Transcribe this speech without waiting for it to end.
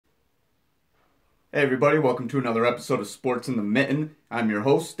Hey everybody, welcome to another episode of Sports in the Mitten. I'm your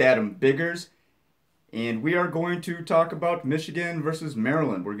host, Adam Biggers, and we are going to talk about Michigan versus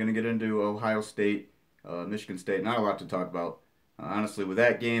Maryland. We're going to get into Ohio State, Michigan State. Not a lot to talk about. Honestly, with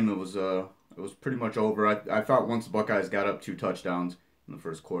that game, it was pretty much over. I thought once the Buckeyes got up 2 touchdowns in the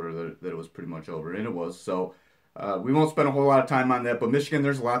first quarter that it was pretty much over, and it was. So we won't spend a whole lot of time on that, but Michigan,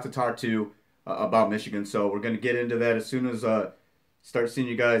 there's a lot to talk to about Michigan, so we're going to get into that as soon as start seeing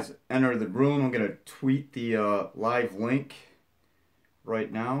you guys enter the room. I'm going to tweet the live link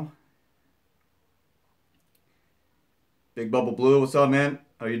right now. Big Bubble Blue, what's up, man?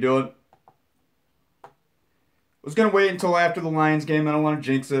 How you doing? Was going to wait until after the Lions game. I don't want to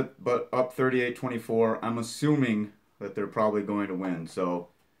jinx it, but up 38-24. I'm assuming that they're probably going to win, so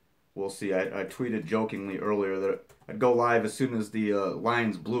we'll see. I tweeted jokingly earlier that I'd go live as soon as the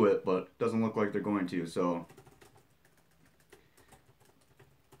Lions blew it, but it doesn't look like they're going to, so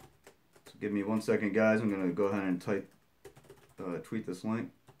give me 1 second, guys. I'm going to go ahead and tweet this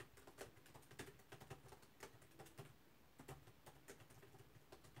link.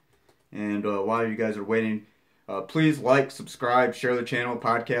 And while you guys are waiting, please like, subscribe, share the channel.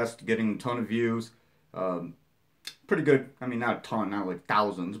 Podcast getting a ton of views. Pretty good. I mean, not a ton, not like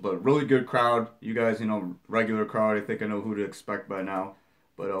thousands, but really good crowd. You guys, regular crowd. I think I know who to expect by now.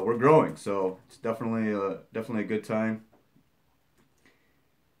 But we're growing, so it's definitely a good time.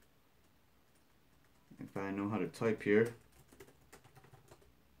 If I know how to type here.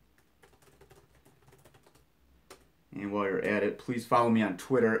 And while you're at it, please follow me on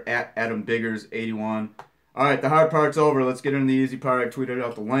Twitter at AdamBiggers81. All right, the hard part's over. Let's get into the easy part. I tweeted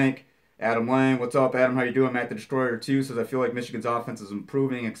out the link. Adam Lang, what's up, Adam? How you doing? Matt the Destroyer 2 says, I feel like Michigan's offense is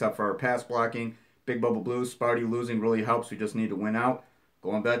improving except for our pass blocking. Big Bubble Blue, Sparty losing really helps. We just need to win out.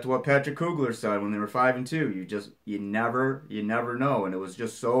 Going back to what Patrick Kugler said when they were 5-2, you never know. And it was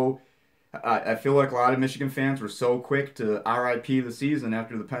just so. I feel like a lot of Michigan fans were so quick to RIP the season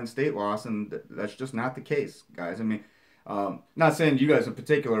after the Penn State loss, and that's just not the case, guys. I mean, not saying you guys in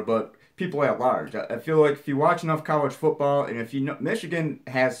particular, but people at large. I feel like if you watch enough college football, and if you know, Michigan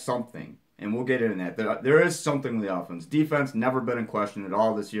has something, and we'll get into that. There is something with the offense. Defense never been in question at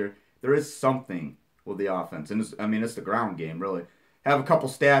all this year. There is something with the offense, and it's the ground game really. Have a couple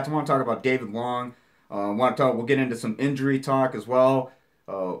stats. I want to talk about David Long. We'll get into some injury talk as well.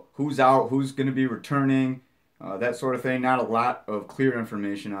 Who's out, who's going to be returning, that sort of thing. Not a lot of clear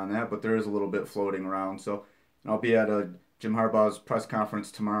information on that, but there is a little bit floating around. So I'll be at Jim Harbaugh's press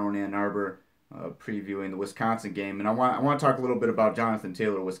conference tomorrow in Ann Arbor, previewing the Wisconsin game, and I want to talk a little bit about Jonathan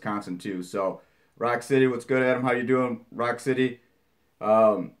Taylor, Wisconsin too. So Rock City, what's good, Adam? How you doing, Rock City?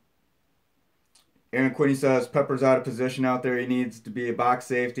 Aaron Quinney says Pepper's out of position out there. He needs to be a box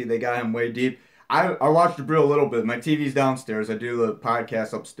safety. They got him way deep. I watched Jabril a little bit. My TV's downstairs. I do the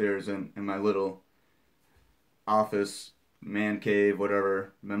podcast upstairs in my little office, man cave,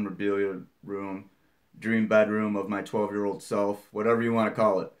 whatever, memorabilia room, dream bedroom of my 12-year-old self, whatever you want to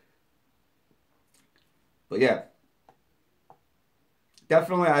call it. But yeah,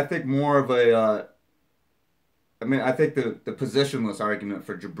 definitely I think more of a, I think the positionless argument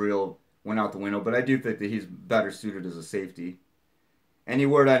for Jabril went out the window, but I do think that he's better suited as a safety. Any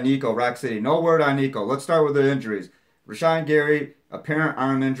word on Nico? Rock City. No word on Nico. Let's start with the injuries. Rashawn Gary, apparent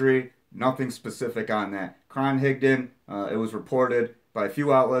arm injury. Nothing specific on that. Cron Higdon, it was reported by a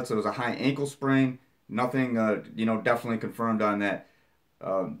few outlets. It was a high ankle sprain. Nothing, definitely confirmed on that.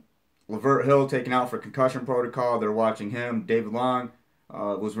 Lavert Hill taken out for concussion protocol. They're watching him. David Long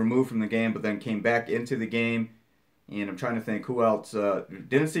was removed from the game, but then came back into the game. And I'm trying to think who else.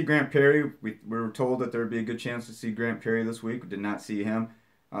 Didn't see Grant Perry. We were told that there would be a good chance to see Grant Perry this week. We did not see him.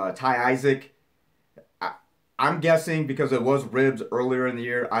 Ty Isaac. I'm guessing because it was ribs earlier in the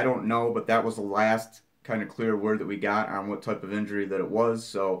year. I don't know, but that was the last kind of clear word that we got on what type of injury that it was.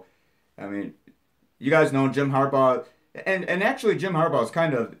 So, I mean, you guys know Jim Harbaugh. And actually Jim Harbaugh's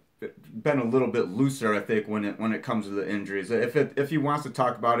kind of been a little bit looser, I think, when it comes to the injuries. If he wants to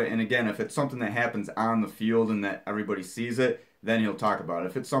talk about it, and again, if it's something that happens on the field and that everybody sees it, then he'll talk about it.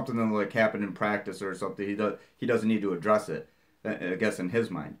 If it's something that like happened in practice or something, he doesn't need to address it, I guess, in his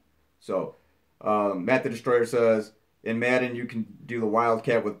mind. So Matt the Destroyer says, in Madden you can do the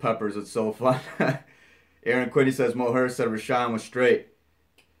Wildcat with Peppers. It's so fun. Aaron Quiddy says Mo Hurst said Rashawn was straight.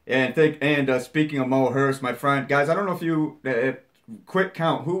 And speaking of Mo Hurst, my friend, guys, I don't know if you. Quick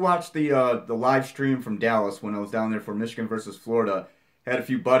count. Who watched the live stream from Dallas when I was down there for Michigan versus Florida? Had a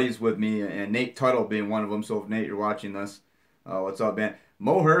few buddies with me, and Nate Tuttle being one of them. So if Nate, you're watching this, what's up, man?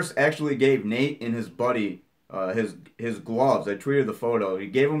 Mo Hurst actually gave Nate and his buddy his gloves. I tweeted the photo. He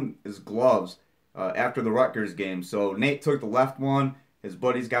gave him his gloves after the Rutgers game. So Nate took the left one. His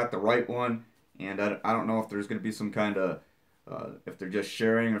buddy's got the right one, and I don't know if there's going to be some kind of if they're just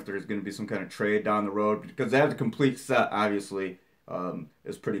sharing, or if there's going to be some kind of trade down the road, because they have the complete set, obviously,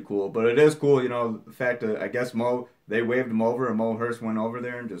 is pretty cool. But it is cool, the fact that I guess they waved him over, and Mo Hurst went over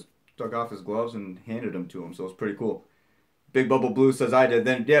there and just took off his gloves and handed them to him. So it's pretty cool. Big Bubble Blue says I did.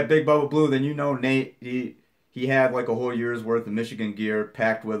 Then yeah, Big Bubble Blue. Then Nate. He had like a whole year's worth of Michigan gear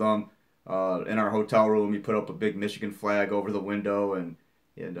packed with him in our hotel room. He put up a big Michigan flag over the window, and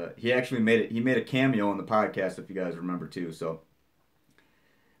he actually made it. He made a cameo in the podcast, if you guys remember too. So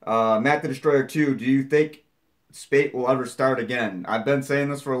Matt the Destroyer 2. Do you think Spate will ever start again? I've been saying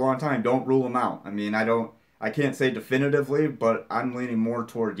this for a long time. Don't rule him out. I mean, I can't say definitively, but I'm leaning more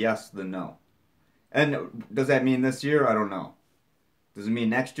toward yes than no. And does that mean this year? I don't know. Does it mean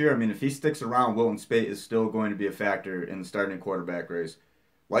next year? I mean, if he sticks around, Wilton Spate is still going to be a factor in the starting quarterback race.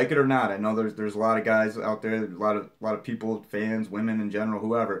 Like it or not, I know there's a lot of guys out there, a lot of people, fans, women in general,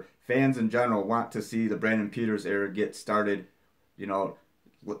 whoever, fans in general want to see the Brandon Peters era get started,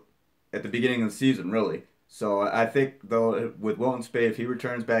 at the beginning of the season, really. So I think, though, with Wilton Spate, if he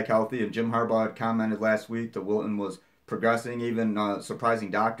returns back healthy, and Jim Harbaugh had commented last week that Wilton was progressing, even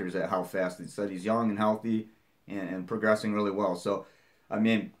surprising doctors at how fast. He said he's young and healthy and progressing really well. So, I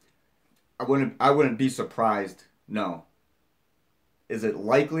mean, I wouldn't be surprised. No. Is it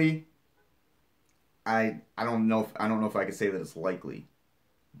likely? I don't know if I could say that it's likely.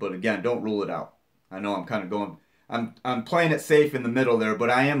 But again, don't rule it out. I know I'm kind of going. I'm playing it safe in the middle there, but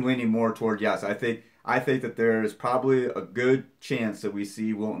I am leaning more toward yes. I think that there is probably a good chance that we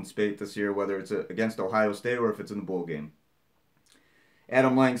see Wilton Spate this year, whether it's against Ohio State or if it's in the bowl game.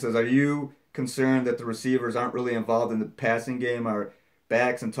 Adam Lang says, are you concerned that the receivers aren't really involved in the passing game? Our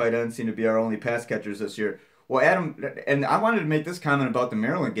backs and tight ends seem to be our only pass catchers this year. Well, Adam, and I wanted to make this comment about the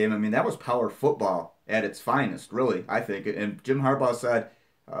Maryland game. I mean, that was power football at its finest, really, I think. And Jim Harbaugh said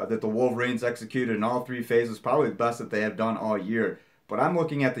that the Wolverines executed in all three phases, probably the best that they have done all year. But I'm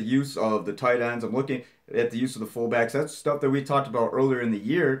looking at the use of the tight ends. I'm looking at the use of the fullbacks. That's stuff that we talked about earlier in the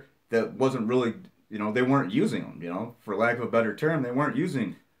year that wasn't really, they weren't using them, for lack of a better term. They weren't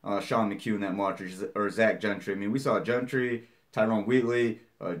using Sean McCune that much, or Zach Gentry. I mean, we saw Gentry, Tyrone Wheatley,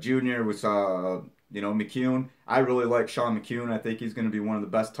 Jr. We saw, McCune. I really like Sean McCune. I think he's going to be one of the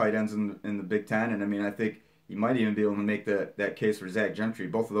best tight ends in the Big Ten. And, I mean, I think he might even be able to make that case for Zach Gentry.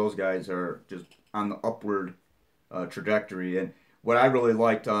 Both of those guys are just on the upward trajectory. And what I really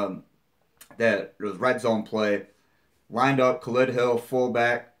liked, that it was red zone play, lined up, Khalid Hill,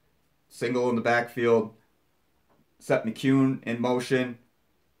 fullback, single in the backfield, set McCune in motion.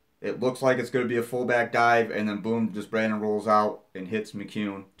 It looks like it's going to be a fullback dive, and then boom, just Brandon rolls out and hits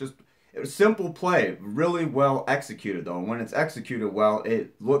McCune. It was a simple play, really well executed though. And when it's executed well,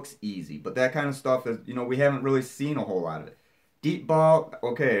 it looks easy. But that kind of stuff is, we haven't really seen a whole lot of it. Deep ball,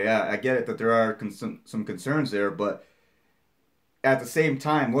 okay, yeah, I get it that there are some concerns there, but at the same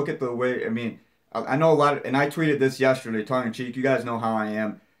time, look at the way, I mean, I know a lot of, and I tweeted this yesterday, tongue in cheek. You guys know how I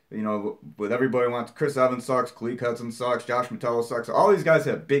am. With everybody wants, Chris Evans sucks, Khalid Hudson sucks, Josh Metello sucks. All these guys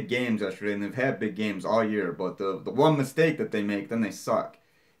have big games yesterday, and they've had big games all year. But the one mistake that they make, then they suck.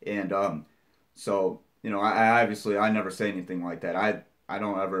 And so I obviously I never say anything like that. I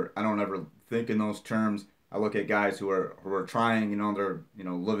don't ever think in those terms. I look at guys who are trying. They're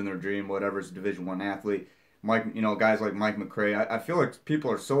living their dream. Whatever's a Division I athlete. Mike, guys like Mike McCray. I feel like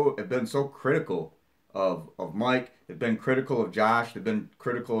people have been so critical of Mike. They've been critical of Josh. They've been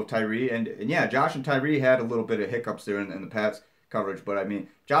critical of Tyree. And yeah, Josh and Tyree had a little bit of hiccups there in the Pats coverage. But I mean,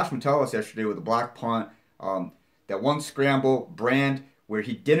 Josh Metellus yesterday with a block punt, that one scramble, Brand, where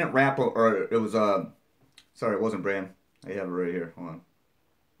he didn't wrap, or it was, sorry, it wasn't Brand. I have it right here. Hold on.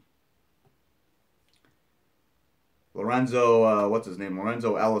 Lorenzo, what's his name?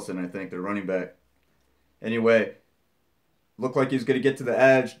 Lorenzo Ellison, I think, their running back. Anyway, looked like he was going to get to the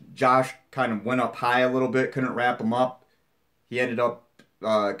edge. Josh kind of went up high a little bit, couldn't wrap him up. He ended up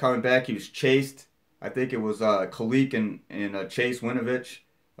coming back. He was chased. I think it was Kalik and Chase Winovich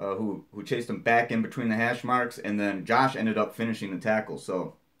who chased him back in between the hash marks, and then Josh ended up finishing the tackle.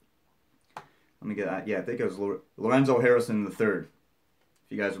 So let me get that. Yeah, I think it was Lorenzo Harrison the third,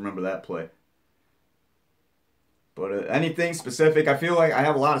 if you guys remember that play. But anything specific, I feel like I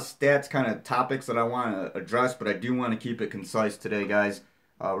have a lot of stats kind of topics that I want to address, but I do want to keep it concise today, guys.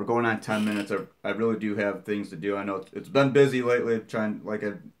 We're going on 10 minutes. I really do have things to do. I know it's been busy lately, trying, like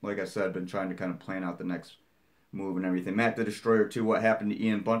I said, been trying to kind of plan out the next move and everything. Matt the Destroyer 2, what happened to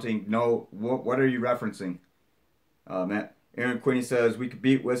Ian Bunting? No, what are you referencing? Matt, Aaron Quinney says, we could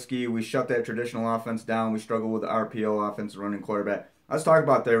beat Whiskey. We shut that traditional offense down. We struggle with the RPO offense running quarterback. Let's talk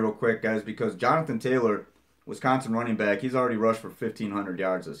about that real quick, guys, because Jonathan Taylor Wisconsin running back, he's already rushed for 1,500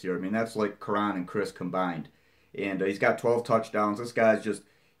 yards this year. I mean, that's like Karan and Chris combined. And he's got 12 touchdowns. This guy's just,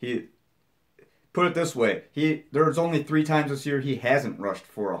 he, put it this way, there's only 3 times this year he hasn't rushed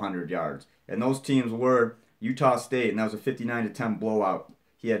for 100 yards. And those teams were Utah State, and that was a 59-10 blowout.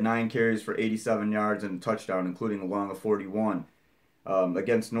 He had 9 carries for 87 yards and a touchdown, including a long of 41.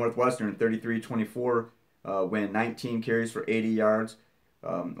 Against Northwestern, 33-24, went 19 carries for 80 yards,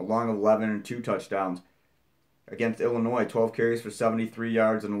 a long of 11 and 2 touchdowns. Against Illinois, 12 carries for 73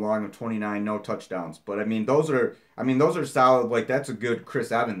 yards and a long of 29, no touchdowns. But I mean, those are solid. Like, that's a good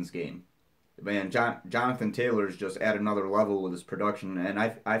Chris Evans game. Man, Jonathan Taylor's just at another level with his production, and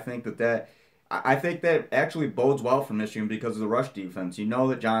I think that actually bodes well for Michigan because of the rush defense. You know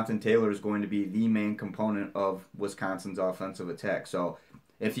that Jonathan Taylor is going to be the main component of Wisconsin's offensive attack. So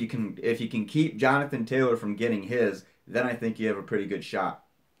if you can keep Jonathan Taylor from getting his, then I think you have a pretty good shot.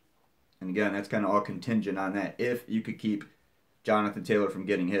 And again, that's kind of all contingent on that. If you could keep Jonathan Taylor from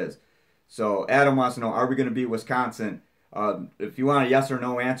getting his. So Adam wants to know, are we going to beat Wisconsin? If you want a yes or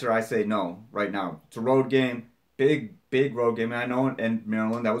no answer, I say no right now. It's a road game, big road game. And I know in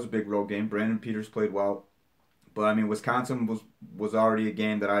Maryland that was a big road game. Brandon Peters played well, but I mean Wisconsin was already a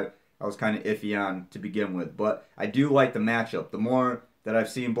game that I was kind of iffy on to begin with. But I do like the matchup. The more that I've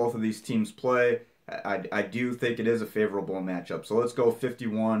seen both of these teams play, I do think it is a favorable matchup. So let's go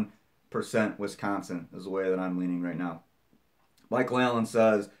 51% Wisconsin is the way that I'm leaning right now. Michael Allen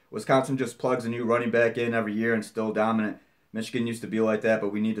says, Wisconsin just plugs a new running back in every year and still dominant. Michigan used to be like that,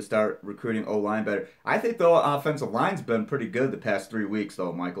 but we need to start recruiting O-line better. I think the offensive line's been pretty good the past 3 weeks,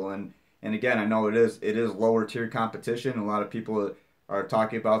 though, Michael. And again, I know it is lower tier competition. A lot of people are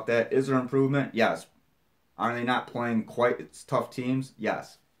talking about that. Is there improvement? Yes. Are they not playing quite as tough teams?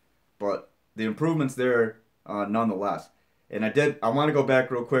 Yes. But the improvement's there nonetheless. And I want to go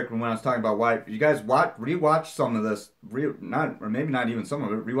back real quick when I was talking about why you guys rewatch some of this, or maybe not even some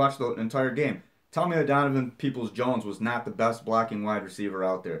of it, rewatch the entire game. Tell me that Donovan Peoples-Jones was not the best blocking wide receiver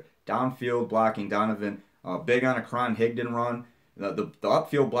out there. Downfield blocking, Donovan, big on a Karan Higdon run. The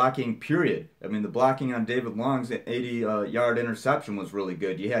upfield blocking, period. I mean, the blocking on David Long's 80-yard interception was really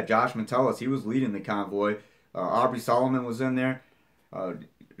good. You had Josh Metellus, he was leading the convoy. Aubrey Solomon was in there.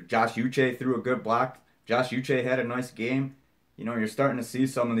 Josh Uche threw a good block. Josh Uche had a nice game. You know, you're starting to see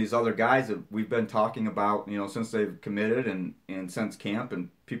some of these other guys that we've been talking about, you know, since they've committed and since camp, and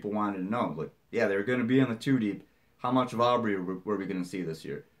people wanted to know, like, yeah, they're going to be in the 2 deep. How much of Aubrey were we going to see this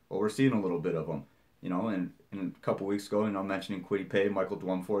year? Well, we're seeing a little bit of them, you know, and a couple weeks ago, you know, mentioning Kwity Paye, Michael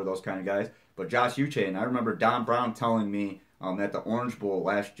Dwumfour, those kind of guys. But Josh Uche, and I remember Don Brown telling me at the Orange Bowl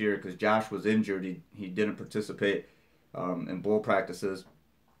last year, because Josh was injured, he didn't participate in bowl practices,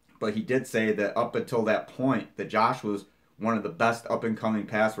 but he did say that up until that point, that Josh was one of the best up-and-coming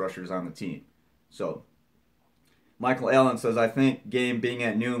pass rushers on the team. So, Michael Allen says, I think game being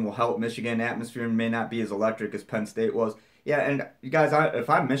at noon will help Michigan. Atmosphere may not be as electric as Penn State was. Yeah, and you guys, if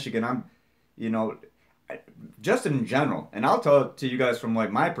I'm Michigan, I'm, you know, just in general, and I'll tell it to you guys from,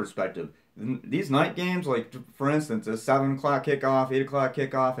 like, my perspective, these night games, like, for instance, a 7 o'clock kickoff, 8 o'clock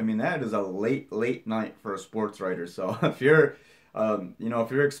kickoff, I mean, that is a late night for a sports writer. So, if you're, you know,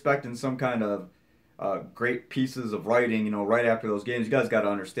 if you're expecting some kind of great pieces of writing, you know, right after those games, you guys got to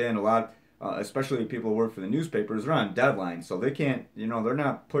understand a lot, especially people who work for the newspapers, they're on deadline, so they can't, you know, they're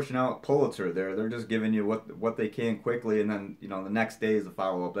not pushing out Pulitzer there. They're just giving you what they can quickly, and then, you know, the next day is the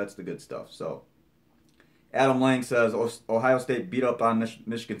follow-up. That's the good stuff. So, Adam Lang says, Ohio State beat up on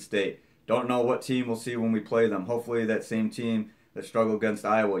Michigan State. Don't know what team we'll see when we play them. Hopefully that same team that struggled against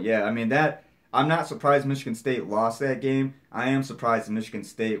Iowa. Yeah, I mean, I'm not surprised Michigan State lost that game. I am surprised Michigan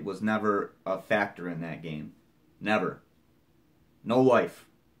State was never a factor in that game. Never. No life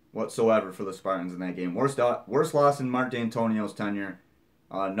whatsoever for the Spartans in that game. Worst loss in Mark D'Antonio's tenure.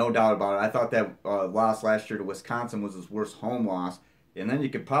 No doubt about it. I thought that loss last year to Wisconsin was his worst home loss. And then you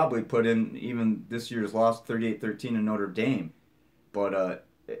could probably put in even this year's loss 38-13 in Notre Dame. But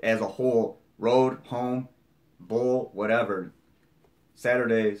as a whole, road, home, bowl, whatever,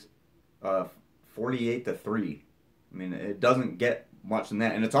 Saturdays, 48-3. I mean, it doesn't get much than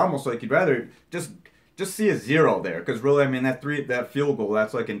that, and it's almost like you'd rather just see a 0 there, because really, I mean, that field goal,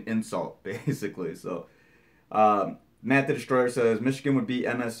 that's like an insult basically. So, Matt the Destroyer says Michigan would beat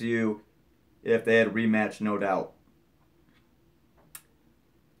MSU if they had a rematch, no doubt.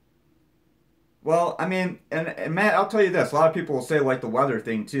 Well, I mean, and Matt, I'll tell you this. A lot of people will say, like, the weather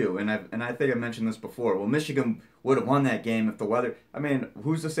thing, too. And I think I mentioned this before. Well, Michigan would have won that game if the weather... I mean,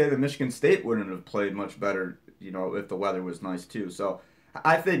 who's to say that Michigan State wouldn't have played much better, you know, if the weather was nice, too. So,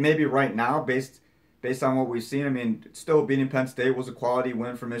 I think maybe right now, based on what we've seen, I mean, still beating Penn State was a quality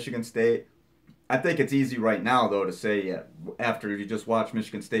win for Michigan State. I think it's easy right now, though, to say, yeah, after you just watch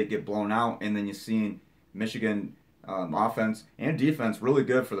Michigan State get blown out and then you've seen Michigan offense and defense really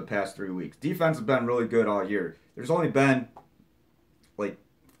good for the past 3 weeks. Defense has been really good all year. There's only been like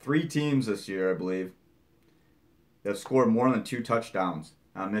 3 teams this year, I believe, that have scored more than 2 touchdowns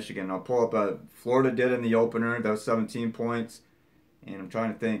on Michigan. I'll pull up Florida did in the opener. That was 17 points. And I'm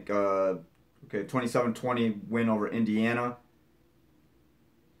trying to think, okay, 27-20 win over Indiana.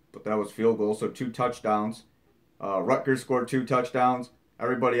 But that was field goal, so 2 touchdowns. Rutgers scored 2 touchdowns.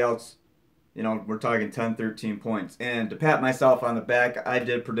 Everybody else, we're talking 10, 13 points. And to pat myself on the back, I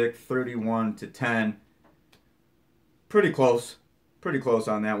did predict 31-10. Pretty close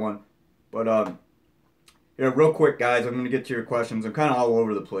on that one. But yeah, real quick, guys, I'm going to get to your questions. I'm kind of all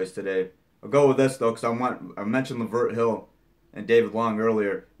over the place today. I'll go with this, though, because I mentioned Lavert Hill and David Long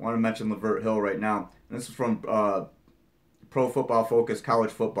earlier. I want to mention Lavert Hill right now. And this is from Pro Football Focus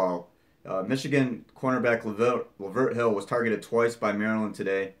College Football. Michigan cornerback Lavert Hill was targeted twice by Maryland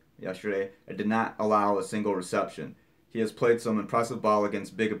yesterday, and did not allow a single reception. He has played some impressive ball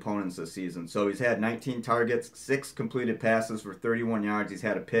against big opponents this season. So he's had 19 targets, 6 completed passes for 31 yards. He's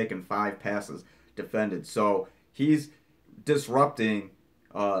had a pick and 5 passes defended. So he's disrupting,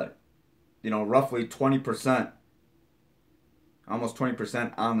 roughly 20%, almost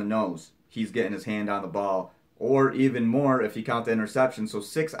 20% on the nose. He's getting his hand on the ball. Or even more if you count the interception. So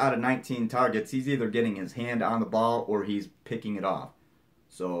 6 out of 19 targets, he's either getting his hand on the ball or he's picking it off.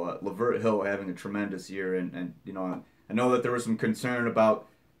 So Lavert Hill having a tremendous year. And I know that there was some concern about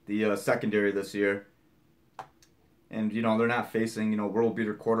the secondary this year. And, they're not facing, world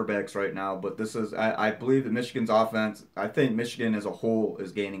beater quarterbacks right now. But this is, I believe that Michigan's offense, I think Michigan as a whole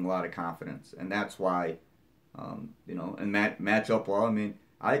is gaining a lot of confidence. And that's why, and match up well. I mean,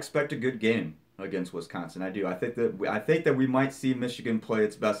 I expect a good game against Wisconsin. I do. I think that we might see Michigan play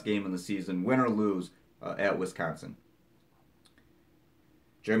its best game in the season, win or lose, at Wisconsin.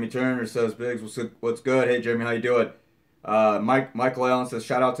 Jeremy Turner says, Biggs, what's good? Hey, Jeremy, how you doing? Michael Allen says,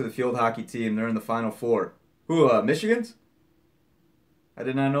 shout out to the field hockey team. They're in the Final Four. Who, Michigan's? I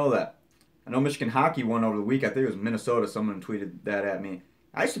did not know that. I know Michigan hockey won over the week. I think it was Minnesota. Someone tweeted that at me.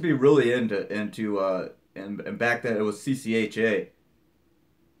 I used to be really into and back then it was CCHA.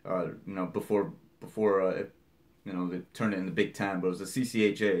 Before they turned it in the Big Ten, but it was the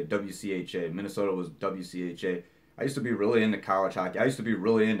CCHA, WCHA. Minnesota was WCHA. I used to be really into college hockey. I used to be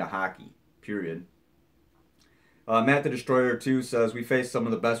really into hockey, period. Matt the Destroyer 2 says, we faced some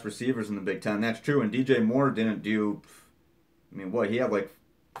of the best receivers in the Big Ten. That's true, and DJ Moore didn't do, he had like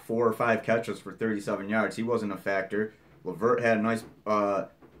 4 or 5 catches for 37 yards. He wasn't a factor. Lavert had a nice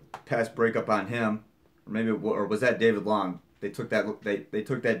pass breakup on him. Or was that David Long? They took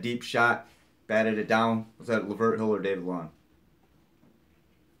that deep shot, batted it down. Was that Lavert Hill or David Long?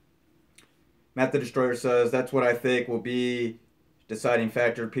 Matt the Destroyer says, that's what I think will be deciding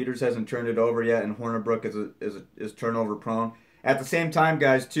factor. Peters hasn't turned it over yet, and Hornibrook is turnover prone. At the same time,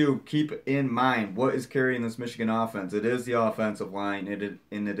 guys, too, keep in mind what is carrying this Michigan offense. It is the offensive line, and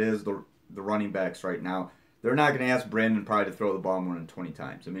it is the running backs right now. They're not going to ask Brandon probably to throw the ball more than 20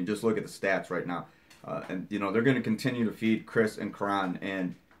 times. Just look at the stats right now. And they're going to continue to feed Chris and Karan,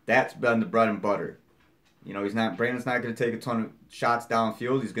 and that's been the bread and butter. Brandon's not going to take a ton of shots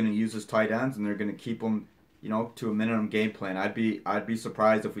downfield. He's going to use his tight ends, and they're going to keep them, to a minimum game plan. I'd be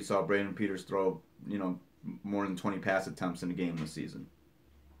surprised if we saw Brandon Peters throw, more than 20 pass attempts in a game this season.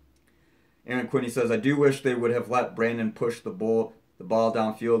 Aaron Quinney says, I do wish they would have let Brandon push the ball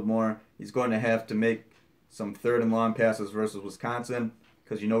downfield more. He's going to have to make some 3rd and long passes versus Wisconsin,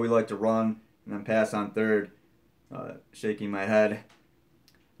 because we like to run and then pass on 3rd. Shaking my head.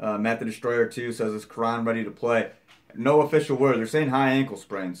 Matt the Destroyer 2 says, is Karan ready to play? No official word. They're saying high ankle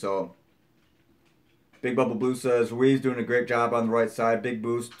sprain. So Big Bubble Blue says, Ruiz doing a great job on the right side. Big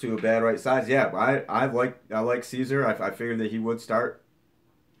boost to a bad right side. Yeah, I like Caesar. I figured that he would start.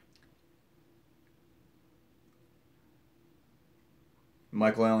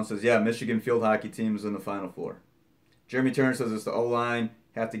 Michael Allen says, yeah, Michigan field hockey team is in the Final Four. Jeremy Turner says it's the O-line.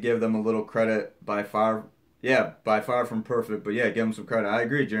 Have to give them a little credit. By far from perfect, but yeah, give them some credit. I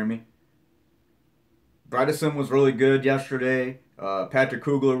agree, Jeremy. Bredesen was really good yesterday. Patrick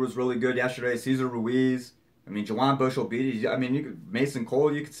Kugler was really good yesterday. Cesar Ruiz. Jelon Bushell beat. Mason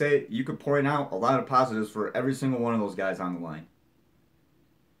Cole. You could point out a lot of positives for every single one of those guys on the line.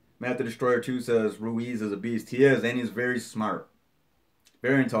 Matt the Destroyer 2 says Ruiz is a beast. He is, and he's very smart,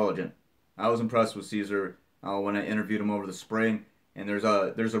 very intelligent. I was impressed with Cesar when I interviewed him over the spring. And there's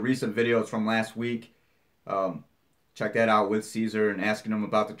a recent video. It's from last week. Check that out with Caesar and asking him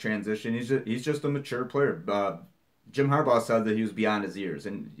about the transition. He's just a mature player. Jim Harbaugh said that he was beyond his years,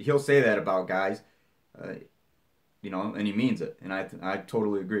 and he'll say that about guys, uh, and he means it. And I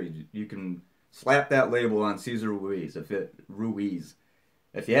totally agree. You can slap that label on Cesar Ruiz Ruiz.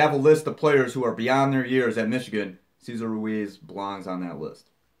 If you have a list of players who are beyond their years at Michigan, Cesar Ruiz belongs on that list.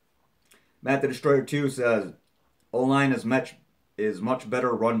 Matt the Destroyer 2 says, O-line is much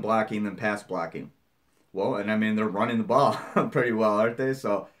better run blocking than pass blocking. Well, and I mean they're running the ball pretty well, aren't they?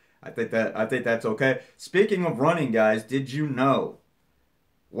 So I think that's okay. Speaking of running, guys, did you know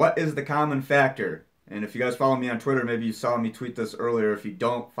what is the common factor? And if you guys follow me on Twitter, maybe you saw me tweet this earlier. If you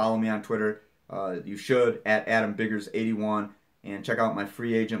don't follow me on Twitter, you should at AdamBiggers81, and check out my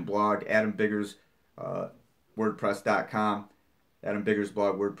free agent blog, AdamBiggers.wordpress.com. Adam Biggers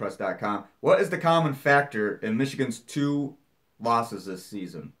blog, WordPress.com. What is the common factor in Michigan's 2 losses this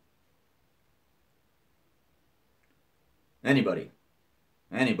season? Anybody?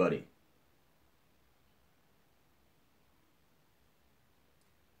 Anybody?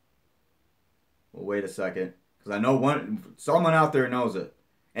 Well, wait a second, because I know someone out there knows it,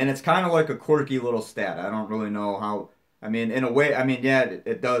 and it's kind of like a quirky little stat. I don't really know how. I mean, in a way, I mean, yeah,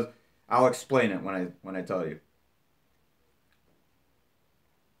 it does. I'll explain it when I tell you.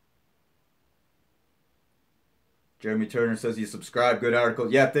 Jeremy Turner says he subscribed. Good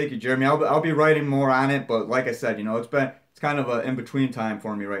article. Yeah, thank you, Jeremy. I'll be writing more on it, but like I said, it's kind of an in between time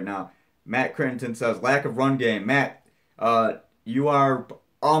for me right now. Matt Crittenton says lack of run game. Matt, you are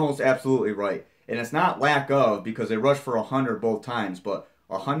almost absolutely right, and it's not lack of because they rushed for 100 both times, but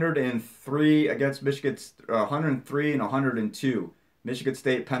 103 against Michigan, 103 and 102 Michigan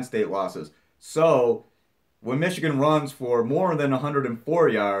State, Penn State losses. So when Michigan runs for more than 104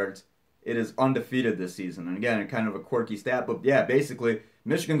 yards. It is undefeated this season. And again, kind of a quirky stat, but yeah, basically,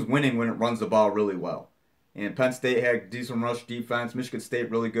 Michigan's winning when it runs the ball really well. And Penn State had decent rush defense. Michigan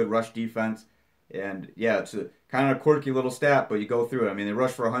State, really good rush defense. And yeah, it's a kind of a quirky little stat, but you go through it. I mean, they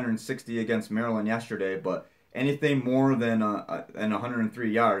rushed for 160 against Maryland yesterday, but anything more than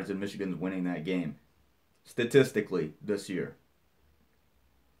 103 yards, and Michigan's winning that game statistically this year.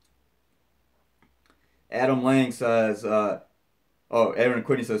 Adam Lang says, Aaron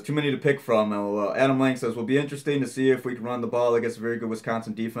Quinney says, too many to pick from, LOL. Adam Lang says, will be interesting to see if we can run the ball against a very good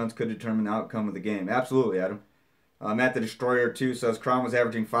Wisconsin defense. Could determine the outcome of the game. Absolutely, Adam. Matt the Destroyer 2 says, Cron was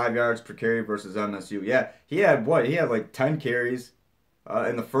averaging 5 yards per carry versus MSU. Yeah, he had what? He had like 10 carries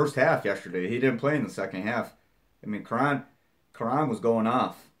in the first half yesterday. He didn't play in the second half. I mean, Cron was going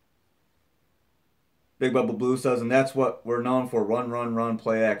off. Big Bubble Blue says, and that's what we're known for, run,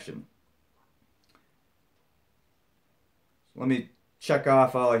 play action. Let me check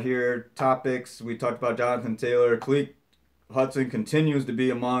off all here. Topics. We talked about Jonathan Taylor. Khaleke Hudson continues to be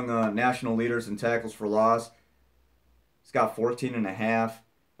among national leaders in tackles for loss. He's got 14 and a half.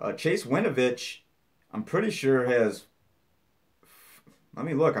 Chase Winovich, I'm pretty sure has. Let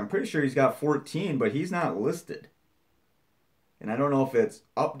me look. I'm pretty sure he's got 14, but he's not listed. And I don't know if it's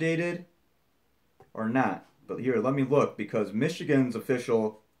updated or not. But here, let me look, because Michigan's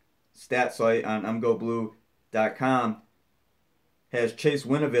official stat site on mgoblue.com has Chase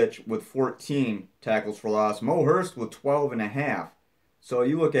Winovich with 14 tackles for loss. Mo Hurst with 12 and a half. So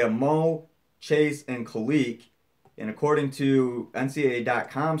you look at Mo, Chase, and Khaleke, and according to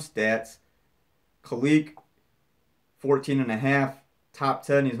NCAA.com stats, Khaleke 14 and a half, top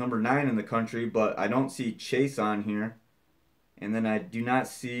 10. He's number 9 in the country, but I don't see Chase on here. And then I do not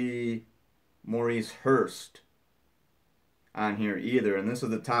see Maurice Hurst on here either. And this is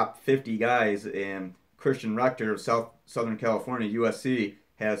the top 50 guys, and Christian Rector of Southern California, USC,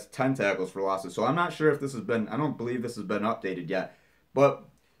 has 10 tackles for losses. So I'm not sure if this has been, I don't believe this has been updated yet. But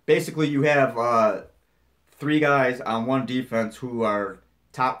basically you have 3 guys on one defense who are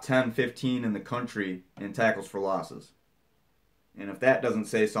top 10, 15 in the country in tackles for losses. And if that doesn't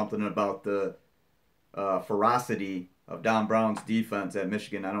say something about the ferocity of Don Brown's defense at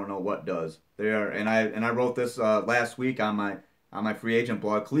Michigan, I don't know what does. They are, and I wrote this last week on my free agent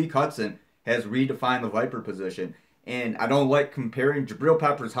blog. Khaleke Hudson has redefined the Viper position. And I don't like comparing. Jabril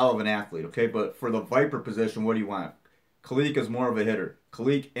Pepper's hell of an athlete, okay? But for the Viper position, what do you want? Khaleke is more of a hitter.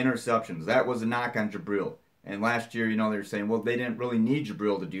 Khaleke, interceptions. That was a knock on Jabril. And last year, they were saying, well, they didn't really need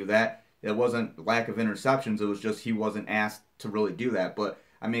Jabril to do that. It wasn't lack of interceptions. It was just he wasn't asked to really do that. But,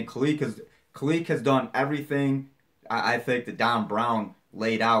 I mean, Khaleke has done everything, I think, that Don Brown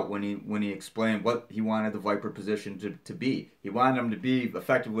laid out when he explained what he wanted the Viper position to be. He wanted him to be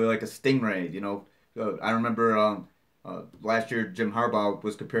effectively like a stingray, I remember last year Jim Harbaugh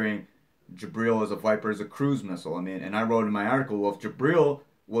was comparing Jabril as a Viper as a cruise missile. I mean, and I wrote in my article, well, if Jabril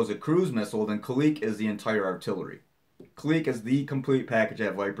was a cruise missile, then Khaleke is the entire artillery. Khaleke is the complete package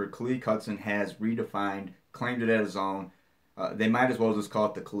at Viper. Khaleke Hudson has redefined claimed it as his own. They might as well just call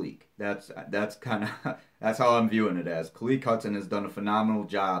it the clique. That's kind of that's how I'm viewing it as. Khaleke Hudson has done a phenomenal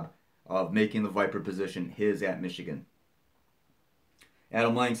job of making the Viper position his at Michigan.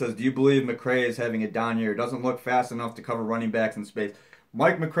 Adam Lang says, do you believe McCray is having a down year? Doesn't look fast enough to cover running backs in space.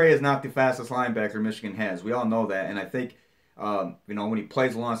 Mike McCray is not the fastest linebacker Michigan has. We all know that. And I think, when he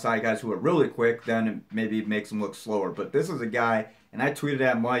plays alongside guys who are really quick, then maybe it makes him look slower. But this is a guy, and I tweeted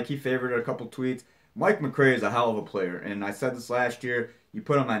at Mike. He favored a couple tweets. Mike McCray is a hell of a player. And I said this last year. You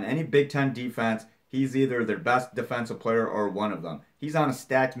put him on any Big Ten defense, he's either their best defensive player or one of them. He's on a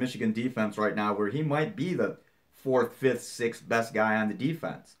stacked Michigan defense right now where he might be the 4th, 5th, 6th best guy on the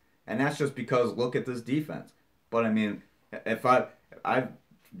defense. And that's just because look at this defense. But I mean, if I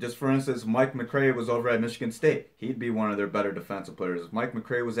just for instance, Mike McCray was over at Michigan State, he'd be one of their better defensive players. If Mike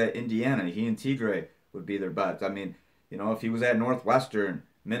McCray was at Indiana, he and Tigray would be their best. I mean, if he was at Northwestern,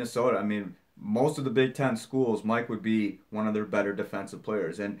 Minnesota, I mean, most of the Big Ten schools, Mike would be one of their better defensive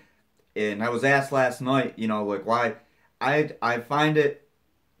players. And I was asked last night, why I find it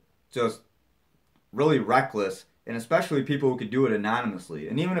just really reckless, and especially people who could do it anonymously.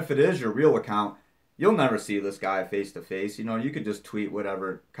 And even if it is your real account, you'll never see this guy face to face. You could just tweet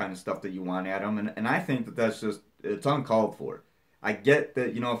whatever kind of stuff that you want at him. And I think that that's just, it's uncalled for. I get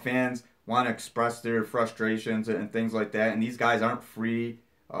that, fans want to express their frustrations and things like that. And these guys aren't free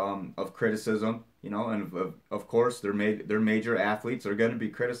of criticism, and of course they're major athletes. They're going to be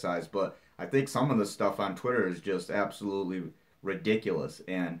criticized. But I think some of the stuff on Twitter is just absolutely ridiculous.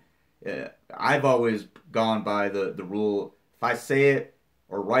 And I've always gone by the rule, if I say it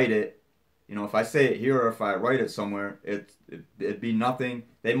or write it, if I say it here or if I write it somewhere, it'd be nothing.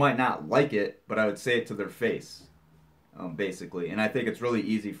 They might not like it, but I would say it to their face, basically. And I think it's really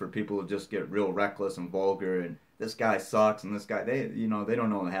easy for people to just get real reckless and vulgar, and this guy sucks, and this guy, they don't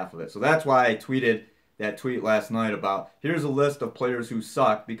know half of it. So that's why I tweeted that tweet last night about, here's a list of players who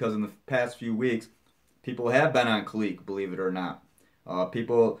suck, because in the past few weeks, people have been on Khaleke, believe it or not.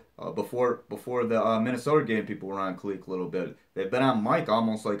 People before the Minnesota game, people were on Khaleke a little bit. They've been on Mike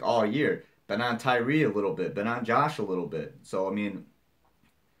almost like all year. Been on Tyree a little bit. Been on Josh a little bit. So I mean,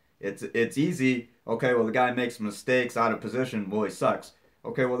 it's easy. Okay, well the guy makes mistakes out of position. Boy, he sucks.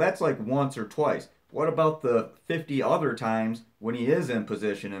 Okay, well that's like once or twice. What about the 50 other times when he is in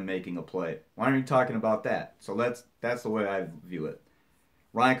position and making a play? Why aren't you talking about that? So that's the way I view it.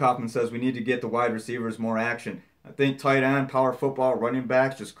 Ryan Kaufman says we need to get the wide receivers more action. I think tight end, power football, running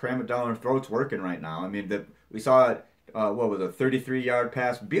backs, just cram it down their throats working right now. I mean, we saw it, what was a 33-yard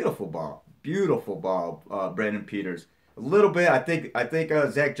pass? Beautiful ball. Brandon Peters. A little bit, I think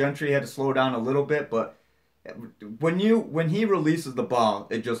Zach Gentry had to slow down a little bit, but when he releases the ball,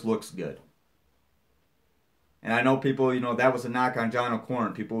 it just looks good. And I know people, that was a knock on John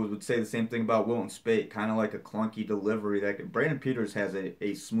O'Corn. People would say the same thing about Wilton Spate, kind of like a clunky delivery. Brandon Peters has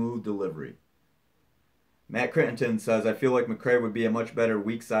a smooth delivery. Matt Crittenton says, I feel like McCray would be a much better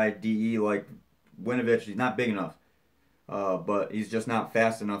weak side DE like Winovich. He's not big enough, but he's just not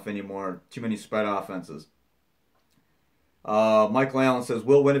fast enough anymore. Too many spread offenses. Michael Allen says,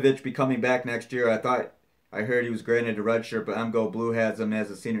 will Winovich be coming back next year? I heard he was granted a redshirt, but MGO Blue has him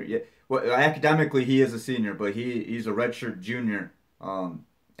as a senior. Yeah, well, academically he is a senior, but he's a redshirt junior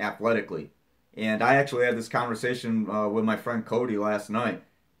athletically. And I actually had this conversation with my friend Cody last night.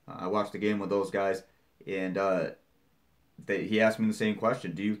 I watched the game with those guys. And he asked me the same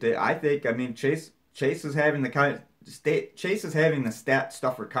question. Do you think? I mean, Chase is having the stat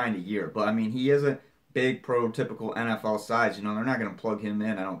stuffer kind of year, but I mean he isn't big prototypical NFL size. They're not going to plug him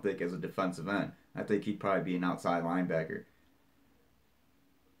in. I don't think as a defensive end. I think he'd probably be an outside linebacker.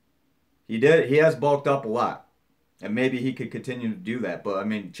 He has bulked up a lot, and maybe he could continue to do that. But I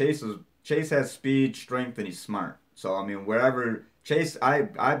mean, Chase has speed, strength, and he's smart. So I mean, wherever Chase,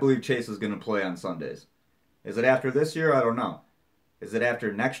 I believe Chase is going to play on Sundays. Is it after this year? I don't know. Is it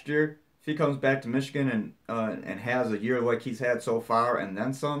after next year? If he comes back to Michigan and has a year like he's had so far and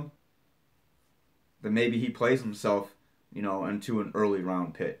then some, then maybe he plays himself, into an early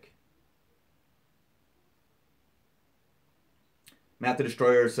round pick. Matt the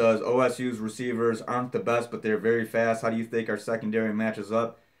Destroyer says, OSU's receivers aren't the best, but they're very fast. How do you think our secondary matches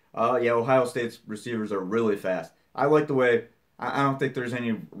up? Yeah, Ohio State's receivers are really fast. I like the way, I don't think there's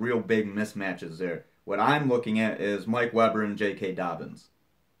any real big mismatches there. What I'm looking at is Mike Weber and J.K. Dobbins.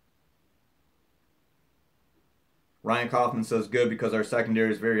 Ryan Kaufman says, good because our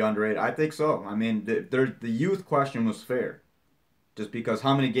secondary is very underrated. I think so. I mean, the youth question was fair. Just because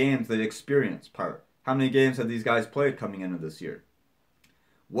how many games, the experience part. How many games have these guys played coming into this year?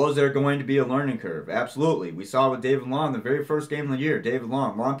 Was there going to be a learning curve? Absolutely. We saw with David Long the very first game of the year. David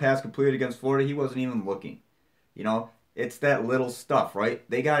Long, long pass completed against Florida. He wasn't even looking. You know, it's that little stuff, right?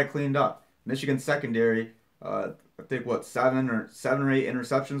 They got it cleaned up. Michigan secondary, I think what seven or eight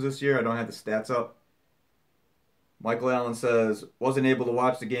interceptions this year. I don't have the stats up. Michael Allen says wasn't able to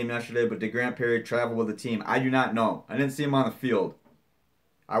watch the game yesterday, but did Grant Perry travel with the team? I do not know. I didn't see him on the field.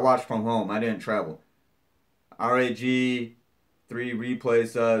 I watched from home. I didn't travel. RAG 3 replay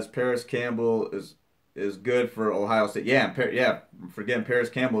says Paris Campbell is good for Ohio State. Yeah, forgetting Paris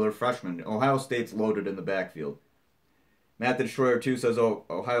Campbell, they're freshmen. Ohio State's loaded in the backfield. Matt the Destroyer 2 says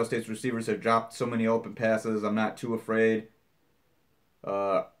Ohio State's receivers have dropped so many open passes. I'm not too afraid.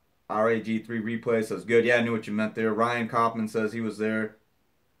 RAG3 replay says good. Yeah, I knew what you meant there. Ryan Kaufman says he was there.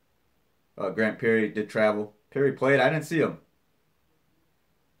 Grant Perry did travel. Perry played. I didn't see him.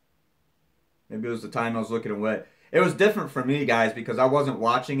 Maybe it was the time I was looking away. It was different for me, guys, because I wasn't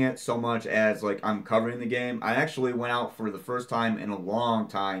watching it so much as like I'm covering the game. I actually went out for the first time in a long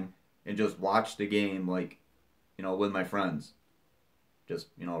time and just watched the game, like, you know, with my friends. Just,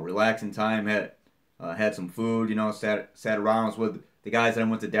 you know, relaxing time. Had some food. You know, sat around. I was with the guys that I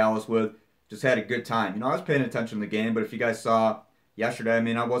went to Dallas with. Just had a good time. You know, I was paying attention to the game, but if you guys saw yesterday, I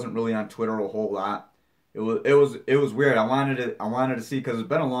mean, I wasn't really on Twitter a whole lot. It was weird. I wanted to see, because it's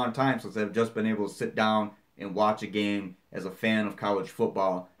been a long time since I've just been able to sit down and watch a game as a fan of college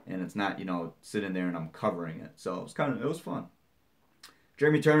football, and it's not, you know, sitting there and I'm covering it. So it was fun.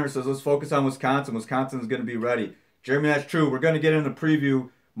 Jeremy Turner says let's focus on Wisconsin. Wisconsin's going to be ready. Jeremy, that's true. We're going to get in the preview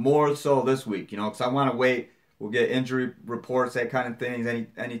more so this week, you know, because I want to wait. We'll get injury reports, that kind of things.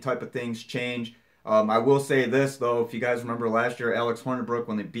 Any type of things change. I will say this though, if you guys remember last year, Alex Hornibrook,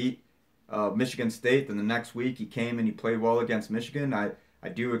 when they beat Michigan State, then the next week he came and he played well against Michigan. I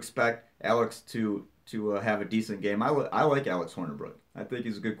do expect Alex to have a decent game. I like Alex Hornibrook. I think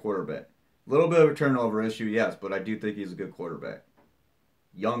he's a good quarterback. A little bit of a turnover issue, yes, but I do think he's a good quarterback.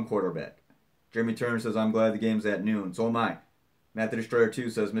 Young quarterback. Jeremy Turner says, I'm glad the game's at noon. So am I. Matt the Destroyer 2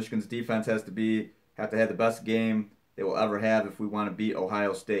 says Michigan's defense have to have the best game they will ever have if we want to beat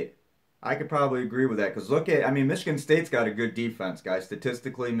Ohio State. I could probably agree with that, because Michigan State's got a good defense, guys.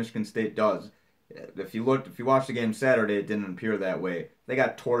 Statistically, Michigan State does. If you watched the game Saturday, it didn't appear that way. They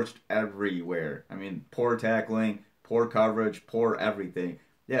got torched everywhere. I mean, poor tackling, poor coverage, poor everything.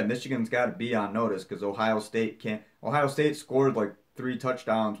 Yeah, Michigan's got to be on notice, because Ohio State can't. Ohio State scored like 3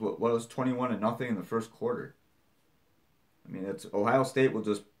 touchdowns. What was 21-0 in the first quarter? I mean, it's Ohio State will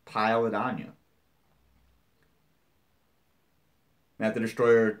just pile it on you. Matt the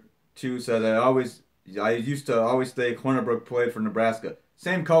Destroyer 2 says I used to always think Hornibrook played for Nebraska.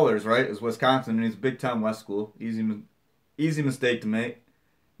 Same colors, right, as Wisconsin, and he's a Big Ten West school. Easy mistake to make.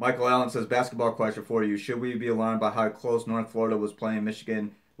 Michael Allen says, basketball question for you. Should we be alarmed by how close North Florida was playing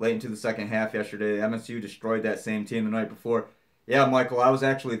Michigan late into the second half yesterday? MSU destroyed that same team the night before. Yeah, Michael, I was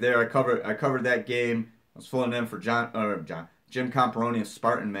actually there. I covered that game. I was filling in for Jim Comparoni of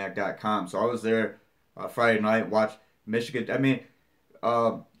SpartanMag.com. So I was there Friday night, watched Michigan. I mean,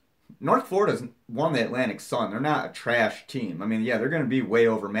 North Florida's won the Atlantic Sun. They're not a trash team. I mean, yeah, they're going to be way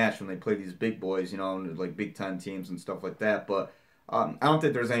overmatched when they play these big boys, you know, like Big Ten teams and stuff like that. But I don't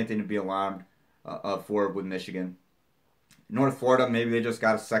think there's anything to be alarmed for with Michigan. North Florida, maybe they just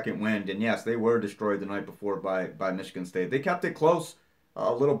got a second wind. And yes, they were destroyed the night before by Michigan State. They kept it close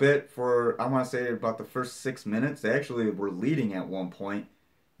a little bit for, I want to say, about the first 6 minutes. They actually were leading at one point.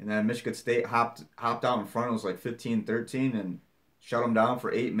 And then Michigan State hopped out in front. It was like 15-13 and shut them down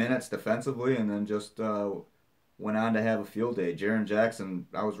for 8 minutes defensively, and then just went on to have a field day. Jaren Jackson,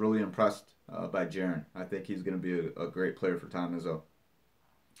 I was really impressed by Jaren. I think he's going to be a great player for Tom Izzo.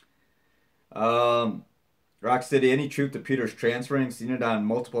 Rock City, any truth to Peters transferring? Seen it on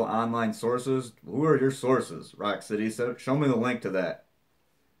multiple online sources. Who are your sources, Rock City? So show me the link to that.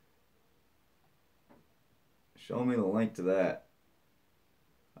 Show me the link to that.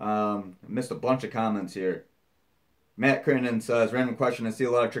 I missed a bunch of comments here. Matt Crittenden says, random question, I see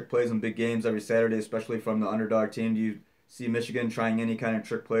a lot of trick plays in big games every Saturday, especially from the underdog team. Do you see Michigan trying any kind of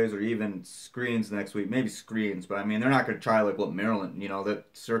trick plays or even screens next week? Maybe screens, but I mean, they're not going to try like what Maryland, you know, that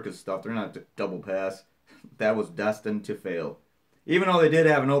circus stuff. They're not double pass. That was destined to fail. Even though they did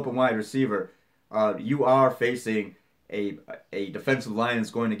have an open wide receiver, you are facing a defensive line that's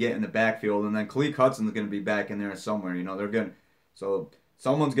going to get in the backfield, and then Khaleke Hudson's going to be back in there somewhere. You know, they're going to, so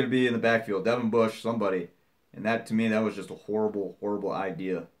someone's going to be in the backfield. Devin Bush, somebody. And that, to me, that was just a horrible, horrible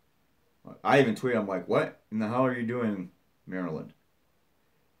idea. I even tweeted, I'm like, what in the hell are you doing, Maryland?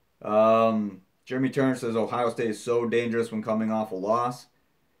 Jeremy Turner says Ohio State is so dangerous when coming off a loss.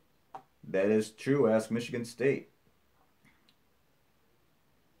 That is true. Ask Michigan State.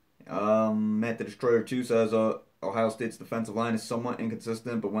 Matt the Destroyer 2 says Ohio State's defensive line is somewhat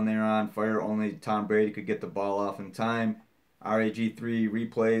inconsistent, but when they are on fire, only Tom Brady could get the ball off in time. RAG3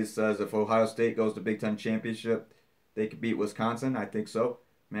 Replays says if Ohio State goes to Big Ten Championship, they could beat Wisconsin. I think so.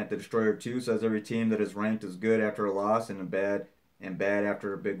 Matt the Destroyer 2 says every team that is ranked is good after a loss and bad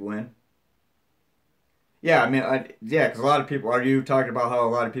after a big win. Yeah, I mean, yeah, because a lot of people, are you talking about how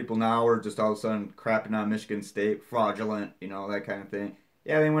a lot of people now are just all of a sudden crapping on Michigan State, fraudulent, that kind of thing?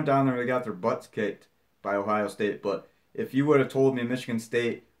 Yeah, they went down there and they got their butts kicked by Ohio State. But if you would have told me Michigan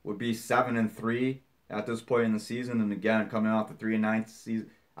State would be 7-3 at this point in the season, and again coming off the 3-9 season,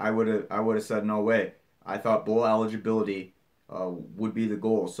 I would have said no way. I thought bowl eligibility would be the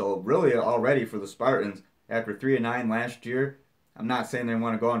goal. So really, already for the Spartans, after 3-9 last year, I'm not saying they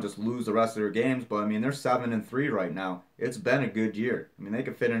want to go and just lose the rest of their games, but I mean they're 7-3 right now. It's been a good year. I mean they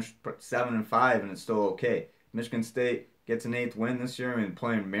could finish 7-5 and it's still okay. Michigan State gets an 8th win this year. I mean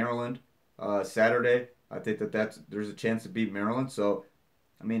playing Maryland Saturday. I think there's a chance to beat Maryland. So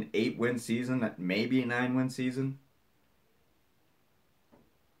I mean 8-win season, maybe a 9-win season.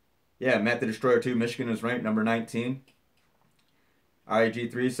 Yeah, Matt the Destroyer 2, Michigan is ranked number 19.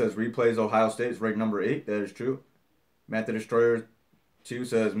 IAG3 says replays Ohio State is ranked number 8. That is true. Matt the Destroyer 2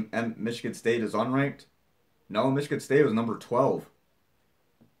 says Michigan State is unranked. No, Michigan State was number 12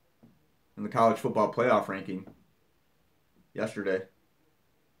 in the college football playoff ranking yesterday.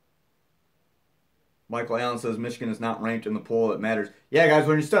 Michael Allen says Michigan is not ranked in the poll that matters. Yeah, guys,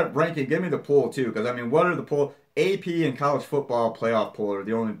 when you start ranking, give me the poll too. Because, I mean, what are the poll? AP and college football playoff poll are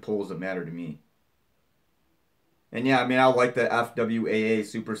the only polls that matter to me. And yeah, I mean, I like the FWAA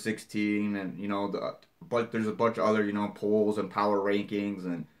Super 16 and, but there's a bunch of other, polls and power rankings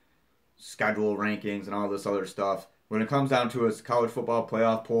and schedule rankings and all this other stuff. When it comes down to a college football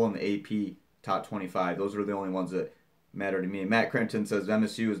playoff poll and the AP top 25, those are the only ones that matter to me. Matt Crinton says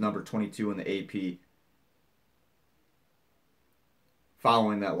MSU is number 22 in the AP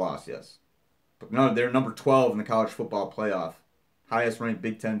following that loss, yes. But no, they're number 12 in the college football playoff. Highest ranked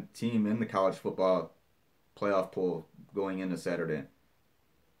Big Ten team in the college football playoff poll going into Saturday.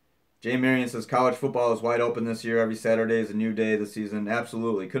 Jay Marion says college football is wide open this year. Every Saturday is a new day this season.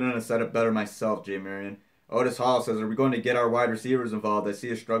 Absolutely. Couldn't have said it better myself, Jay Marion. Otis Hall says, are we going to get our wide receivers involved? I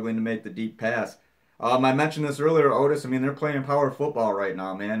see us struggling to make the deep pass. I mentioned this earlier, Otis. I mean, they're playing power football right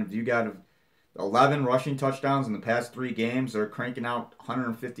now, man. If you got 11 rushing touchdowns in the past 3 games, they're cranking out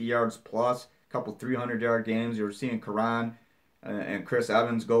 150 yards plus, a couple 300-yard games. You're seeing Karan and Chris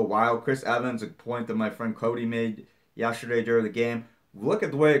Evans go wild. Chris Evans, a point that my friend Cody made yesterday during the game. Look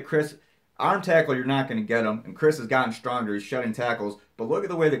at the way Chris, arm tackle, you're not going to get him, and Chris has gotten stronger. He's shedding tackles, but look at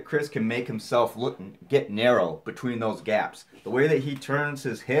the way that Chris can make himself get narrow between those gaps. The way that he turns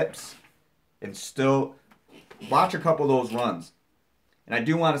his hips and still watch a couple of those runs. And I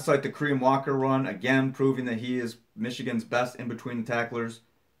do want to cite the Kareem Walker run, again, proving that he is Michigan's best in between tacklers,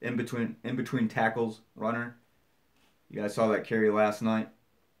 in between tackles runner. You guys saw that carry last night.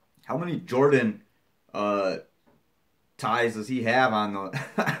 How many Jordan ties does he have on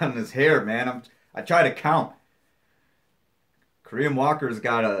on his hair, man? I try to count. Kareem Walker's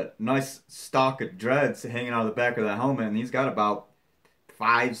got a nice stock of dreads hanging out of the back of the helmet, and he's got about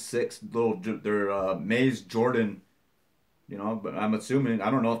 5, 6 little they're Mays Jordan, but I'm assuming,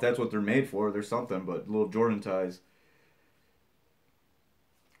 I don't know if that's what they're made for. There's something, but little Jordan ties.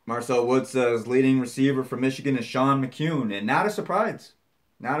 Marcel Wood says leading receiver for Michigan is Sean McCune, and not a surprise.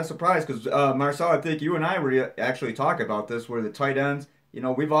 Not a surprise, because Marcel, I think you and I were actually talking about this, where the tight ends,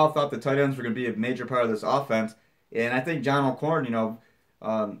 we've all thought the tight ends were going to be a major part of this offense. And I think John O'Korn,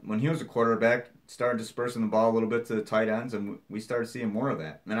 when he was a quarterback, started dispersing the ball a little bit to the tight ends, and we started seeing more of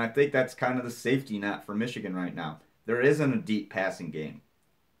that. And I think that's kind of the safety net for Michigan right now. There isn't a deep passing game.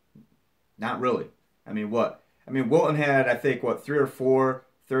 Not really. I mean, what? I mean, Wilton had, I think, 3 or 4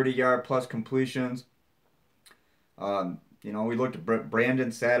 30-yard plus completions. We looked at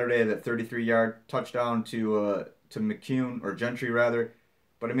Brandon Saturday, that 33-yard touchdown to McCune, or Gentry rather.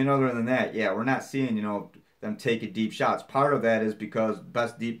 But I mean, other than that, yeah, we're not seeing, them taking deep shots. Part of that is because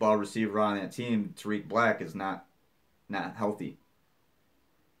best deep ball receiver on that team, Tariq Black, is not healthy.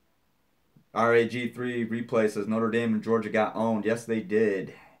 RAG3 replay says Notre Dame and Georgia got owned. Yes, they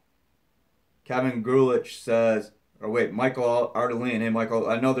did. Kevin Grulich says, Michael Ardeline. Hey, Michael,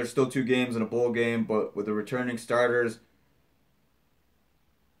 I know there's still 2 games in a bowl game, but with the returning starters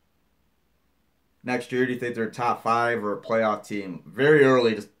next year, do you think they're a top 5 or a playoff team? Very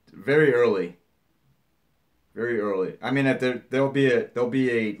early, just very early. Very early. I mean, they'll be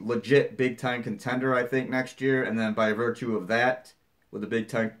a legit Big Ten contender, I think, next year, and then by virtue of that, with the Big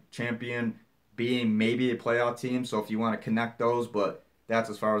Ten champion being maybe a playoff team. So if you want to connect those, but that's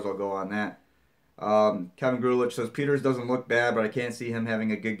as far as I'll go on that. Kevin Grulich says Peters doesn't look bad, but I can't see him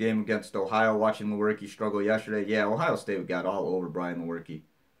having a good game against Ohio. Watching Lewerke struggle yesterday. Yeah, Ohio State got all over Brian Lewerke.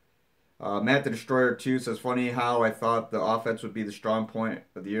 Matt the Destroyer 2 says, funny how I thought the offense would be the strong point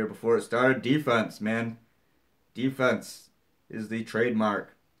of the year before it started. Defense, man. Defense is the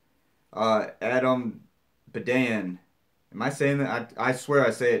trademark. Adam Bedan. Am I saying that? I swear I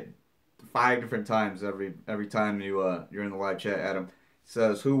say it 5 different times every time you're in the live chat, Adam.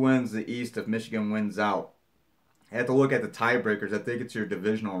 Says, who wins the East if Michigan wins out? I have to look at the tiebreakers. I think it's your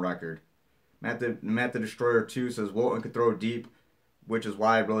divisional record. Matt the Destroyer 2 says, Walton could throw deep, which is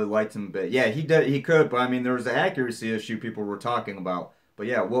why I really liked him a bit. Yeah, he could, but I mean, there was an accuracy issue people were talking about. But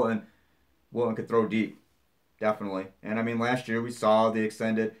yeah, Walton could throw deep. Definitely. And I mean, last year we saw the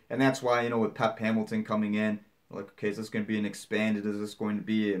extended, and that's why, with Pep Hamilton coming in, like, okay, is this going to be an expanded, is this going to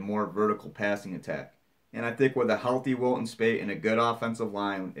be a more vertical passing attack? And I think with a healthy Wilton Spate and a good offensive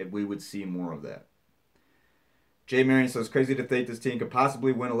line, we would see more of that. Jay Marion says, crazy to think this team could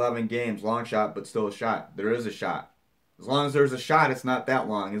possibly win 11 games. Long shot, but still a shot. There is a shot. As long as there's a shot, it's not that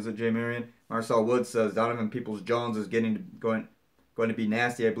long, is it, Jay Marion? Marcel Woods says, Donovan Peoples-Jones is going to be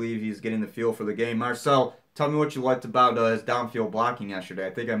nasty. I believe he's getting the feel for the game. Marcel, tell me what you liked about his downfield blocking yesterday.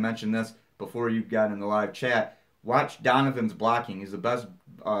 I think I mentioned this before you got in the live chat. Watch Donovan's blocking. He's the best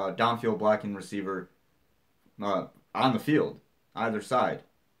downfield blocking receiver on the field, either side.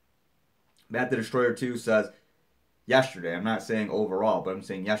 Matt the Destroyer 2 says, yesterday, I'm not saying overall, but I'm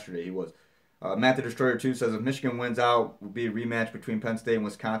saying yesterday he was. Matt the Destroyer 2 says, if Michigan wins out, will be a rematch between Penn State and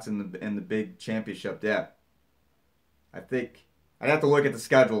Wisconsin in the big championship. Yeah. I think I'd have to look at the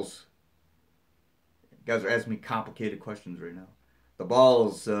schedules. You guys are asking me complicated questions right now. The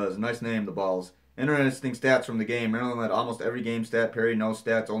Balls is a nice name, the Balls. Interesting stats from the game. Maryland led almost every game stat. Perry, no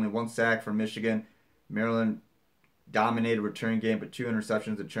stats. Only 1 sack for Michigan. Maryland dominated return game, but 2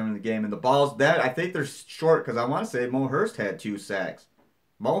 interceptions determined the game. And the Balls, that I think they're short because I want to say Mo Hurst had 2 sacks.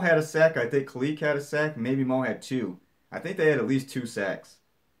 Mo had a sack. I think Khalik had a sack. Maybe Mo had 2. I think they had at least 2 sacks.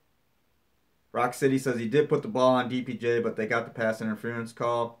 Rock City says he did put the ball on DPJ, but they got the pass interference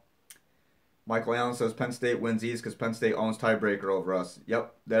call. Michael Allen says Penn State wins East because Penn State owns tiebreaker over us.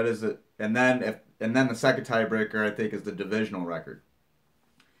 Yep, that is it. And then the second tiebreaker I think is the divisional record.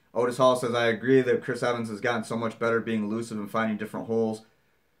 Otis Hall says I agree that Chris Evans has gotten so much better being elusive and finding different holes.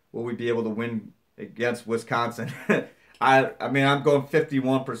 Will we be able to win against Wisconsin? I mean I'm going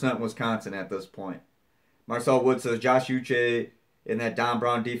 51% Wisconsin at this point. Marcel Wood says Josh Uche in that Don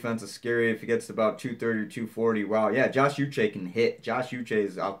Brown defense is scary if he gets to about 230 or 240. Wow, yeah, Josh Uche can hit. Josh Uche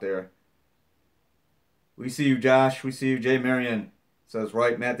is out there. We see you, Josh. We see you. Jay Marion says,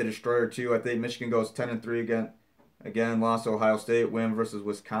 right, Matt the Destroyer 2. I think Michigan goes 10-3 again. Again, lost to Ohio State, win versus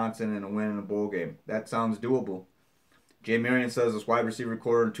Wisconsin, and a win in a bowl game. That sounds doable. Jay Marion says this wide receiver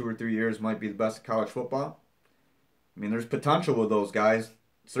core in 2 or 3 years might be the best in college football. I mean, there's potential with those guys.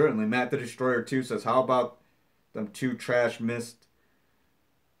 Certainly. Matt the Destroyer 2 says, how about them 2 trash missed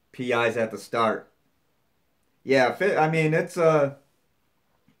PIs at the start? Yeah, I mean, it's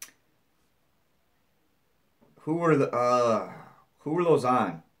who were those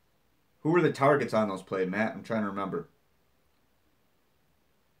on? Who were the targets on those plays, Matt? I'm trying to remember.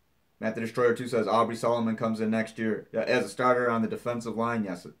 Matt the Destroyer 2 says Aubrey Solomon comes in next year as a starter on the defensive line.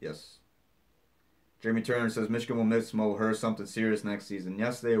 Yes. Jeremy Turner says Michigan will miss Mo Hurst something serious next season.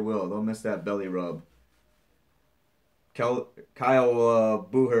 Yes, they will. They'll miss that belly rub. Kyler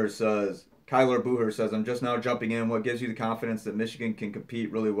Booher says, I'm just now jumping in. What gives you the confidence that Michigan can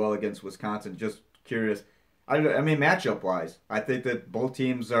compete really well against Wisconsin? Just curious. I mean, matchup-wise, I think that both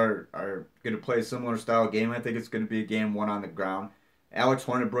teams are going to play a similar style game. I think it's going to be a game won on the ground. Alex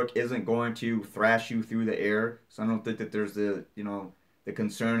Hornibrook isn't going to thrash you through the air, so I don't think that there's the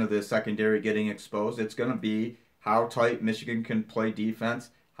concern of the secondary getting exposed. It's going to be how tight Michigan can play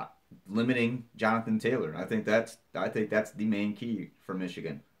defense, limiting Jonathan Taylor. I think that's the main key for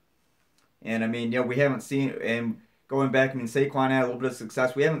Michigan. And I mean, we haven't seen, and going back, I mean, Saquon had a little bit of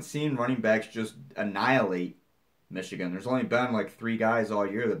success. We haven't seen running backs just annihilate Michigan. There's only been like 3 guys all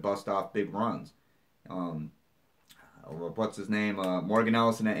year that bust off big runs. What's his name? Morgan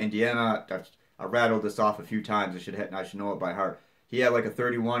Ellison at Indiana. I rattled this off a few times. I should know it by heart. He had like a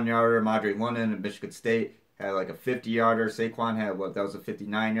 31-yarder. Madre London at Michigan State had like a 50-yarder. Saquon had that was a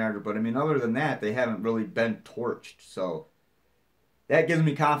 59-yarder. But I mean, other than that, they haven't really been torched. So that gives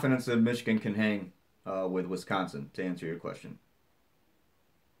me confidence that Michigan can hang with Wisconsin, to answer your question.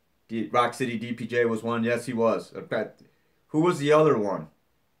 Rock City DPJ was one. Yes, he was. Who was the other one?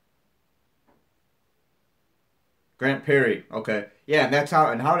 Grant Perry. Okay. Yeah,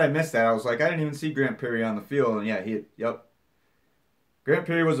 and how did I miss that? I was like, I didn't even see Grant Perry on the field. And yeah, yep. Grant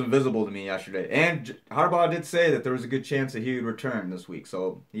Perry was invisible to me yesterday. And Harbaugh did say that there was a good chance that he would return this week,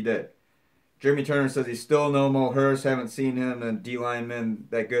 so he did. Jeremy Turner says he's still no Mo Hurst. Haven't seen him and D linemen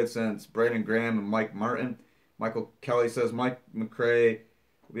that good since Brandon Graham and Mike Martin. Michael Kelly says Mike McCray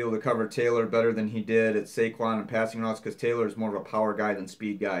will be able to cover Taylor better than he did at Saquon and passing routes because Taylor is more of a power guy than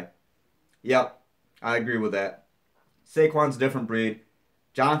speed guy. Yep, I agree with that. Saquon's a different breed.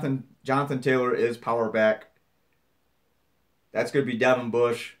 Jonathan Taylor is power back. That's going to be Devin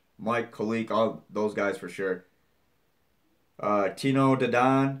Bush, Mike Kalik, all those guys for sure. Tino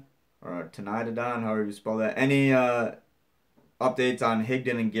Dadon, or Tanai Dadon, however you spell that. Any updates on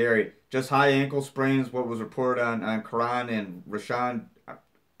Higdon and Gary? Just high ankle sprains, what was reported on Karan and Rashawn,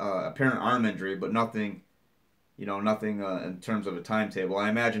 apparent arm injury, but nothing, nothing in terms of a timetable. I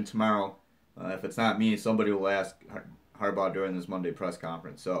imagine tomorrow, if it's not me, somebody will ask Harbaugh during this Monday press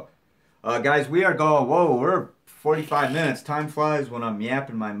conference. So, guys, we are going, whoa, we're 45 minutes. Time flies when I'm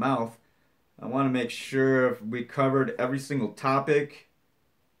yapping my mouth. I want to make sure we covered every single topic.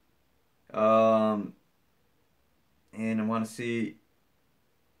 And I want to see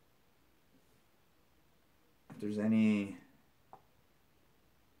if there's any.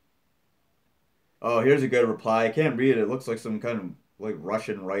 Oh, here's a good reply. I can't read it. It looks like some kind of like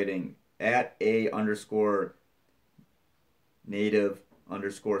Russian writing. @A_native_son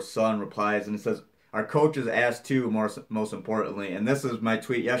replies, and it says, our coach is asked too, most importantly. And this is my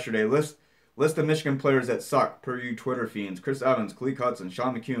tweet yesterday. List the Michigan players that suck, per you Twitter fiends. Chris Evans, Khaleke Hudson,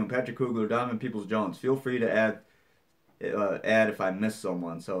 Sean McCune, Patrick Kugler, Donovan Peoples-Jones. Feel free to add if I miss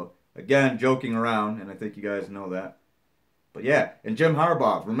someone. So, again, joking around, and I think you guys know that. But yeah, and Jim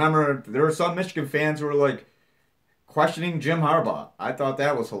Harbaugh. Remember, there were some Michigan fans who were like questioning Jim Harbaugh. I thought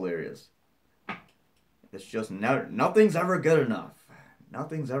that was hilarious. It's just nothing's ever good enough.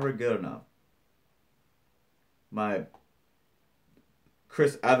 Nothing's ever good enough. My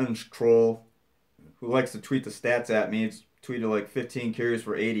Chris Evans troll, who likes to tweet the stats at me, it's tweeted like 15 carries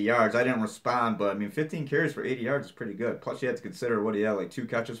for 80 yards. I didn't respond, but I mean, 15 carries for 80 yards is pretty good. Plus, you have to consider what he had, like 2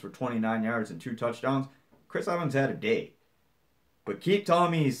 catches for 29 yards and 2 touchdowns. Chris Evans had a day. But keep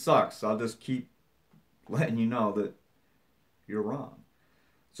telling me he sucks. I'll just keep letting you know that you're wrong.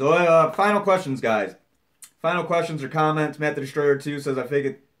 So, final questions, guys. Final questions or comments. Matt the Destroyer 2 says, I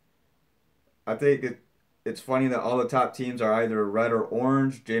think it's funny that all the top teams are either red or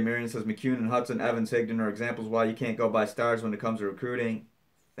orange. Jay Marion says McCune and Hudson, Evans, Higdon are examples why you can't go by stars when it comes to recruiting.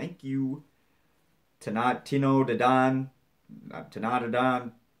 Thank you. Tino Dadon.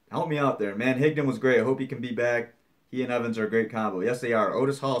 Help me out there, man. Higdon was great. I hope he can be back. He and Evans are a great combo. Yes, they are.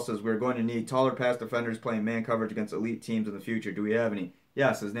 Otis Hall says we're going to need taller pass defenders playing man coverage against elite teams in the future. Do we have any?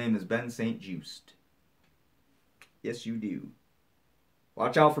 Yes, his name is Ben St. Just. Yes, you do.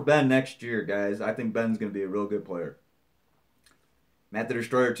 Watch out for Ben next year, guys. I think Ben's going to be a real good player. Matt the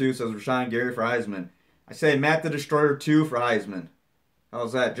Destroyer 2 says Rashawn Gary for Heisman. I say Matt the Destroyer 2 for Heisman.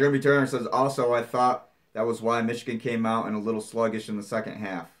 How's that? Jeremy Turner says, also, I thought that was why Michigan came out and a little sluggish in the second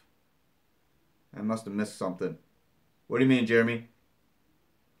half. I must have missed something. What do you mean, Jeremy?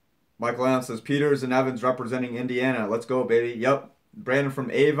 Michael Allen says, Peters and Evans representing Indiana. Let's go, baby. Yep. Brandon from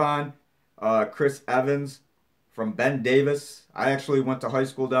Avon. Chris Evans from Ben Davis. I actually went to high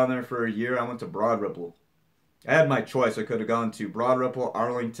school down there for a year. I went to Broad Ripple. I had my choice. I could have gone to Broad Ripple,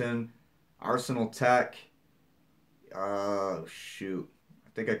 Arlington, Arsenal Tech. Shoot. I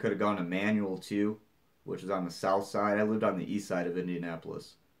think I could have gone to Manual too, which is on the south side. I lived on the east side of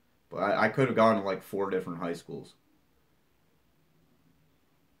Indianapolis. But I could have gone to like 4 different high schools.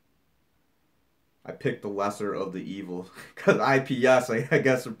 I picked the lesser of the evil. Because IPS, I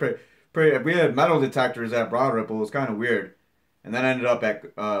guess, we had metal detectors at Broad Ripple. It was kind of weird. And then I ended up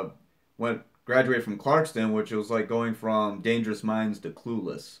at, graduated from Clarkston, which was like going from Dangerous Minds to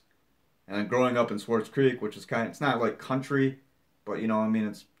Clueless. And then growing up in Swartz Creek, which is it's not like country, but I mean,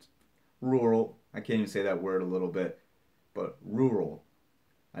 it's rural. I can't even say that word a little bit, but rural.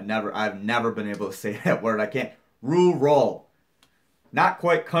 I've never been able to say that word. I can't. Rural. Not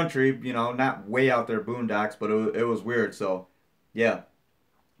quite country, not way out there boondocks, but it was weird, so, yeah.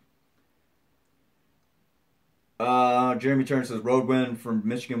 Jeremy Turner says road win from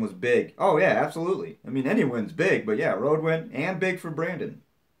Michigan was big. Oh, yeah, absolutely. I mean, any win's big, but yeah, road win and big for Brandon.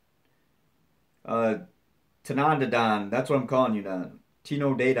 Tanandadon, that's what I'm calling you now.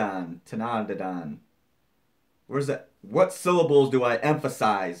 Tino Dadon, Tanandadon. Where's that? What syllables do I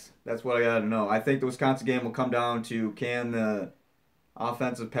emphasize? That's what I gotta know. I think the Wisconsin game will come down to can the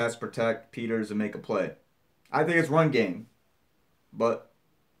offensive pass protect Peters and make a play. I think it's run game. But,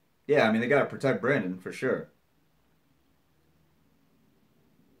 yeah, I mean, they got to protect Brandon for sure.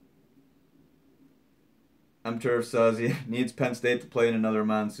 M-Turf says he needs Penn State to play in another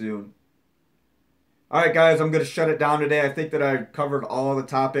monsoon. All right, guys, I'm going to shut it down today. I think that I covered all the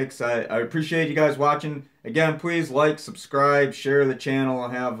topics. I appreciate you guys watching. Again, please like, subscribe, share the channel. I'll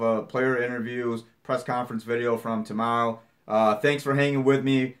have player interviews, press conference video from tomorrow. Thanks for hanging with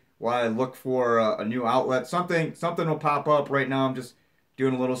me while I look for a new outlet. Something will pop up right now. I'm just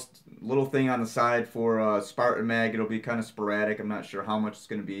doing a little thing on the side for Spartan Mag. It'll be kind of sporadic. I'm not sure how much it's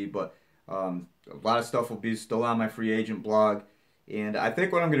going to be, but a lot of stuff will be still on my free agent blog. And I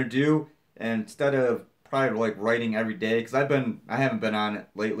think what I'm going to do, and instead of probably like writing every day, because I haven't been on it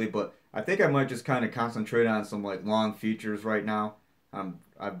lately, but I think I might just kind of concentrate on some like long features right now.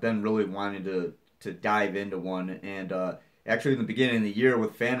 I've been really wanting to dive into one, and actually in the beginning of the year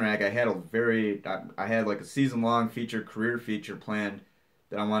with FanRag, I had like a season long career feature planned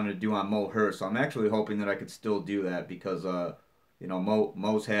that I wanted to do on Mo Hurst. So I'm actually hoping that I could still do that because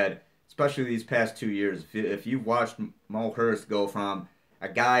Mo's had, especially these past 2 years, if you've watched Mo Hurst go from a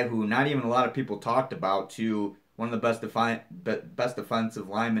guy who not even a lot of people talked about to one of the best defensive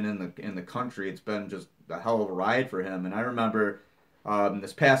linemen in the country. It's been just a hell of a ride for him. And I remember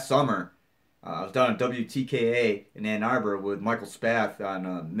this past summer, I was down at WTKA in Ann Arbor with Michael Spath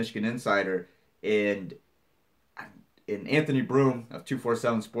on Michigan Insider, and Anthony Broom of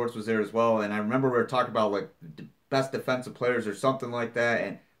 247 Sports was there as well. And I remember we were talking about like the best defensive players or something like that.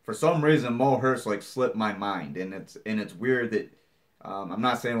 And for some reason, Mo Hurst like slipped my mind, and it's weird that. I'm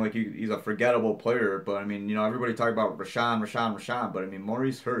not saying like he's a forgettable player, but I mean, everybody talk about Rashawn, but I mean,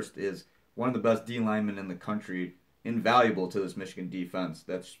 Maurice Hurst is one of the best D linemen in the country, invaluable to this Michigan defense,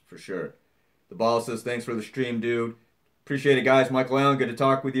 that's for sure. The ball says, thanks for the stream, dude. Appreciate it, guys. Michael Allen, good to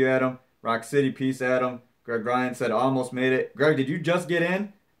talk with you, Adam. Rock City, peace, Adam. Greg Ryan said, almost made it. Greg, did you just get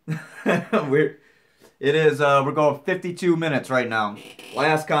in? We're going 52 minutes right now.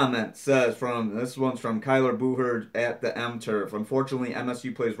 Last comment says this one's from Kyler Booher at the M-Turf. Unfortunately,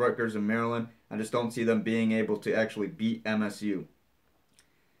 MSU plays Rutgers in Maryland. I just don't see them being able to actually beat MSU.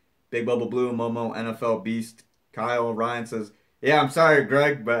 Big Bubble Blue, Momo, NFL Beast. Kyle Ryan says, yeah, I'm sorry,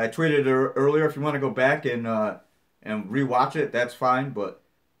 Greg, but I tweeted earlier. If you want to go back and rewatch it, that's fine. But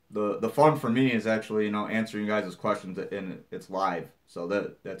the fun for me is actually, answering you guys' questions, and it's live. So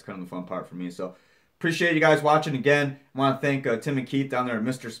that's kind of the fun part for me. So appreciate you guys watching again. I want to thank Tim and Keith down there at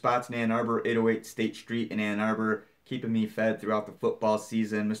Mr. Spots in Ann Arbor, 808 State Street in Ann Arbor, keeping me fed throughout the football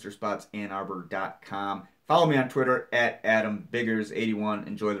season. MrSpotsAnnArbor.com. Follow me on Twitter at AdamBiggers81.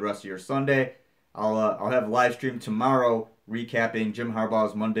 Enjoy the rest of your Sunday. I'll have a live stream tomorrow recapping Jim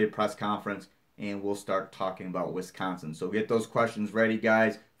Harbaugh's Monday press conference, and we'll start talking about Wisconsin. So get those questions ready,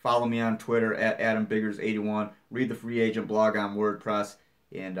 guys. Follow me on Twitter at AdamBiggers81. Read the free agent blog on WordPress,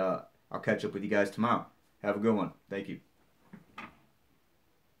 and I'll catch up with you guys tomorrow. Have a good one. Thank you.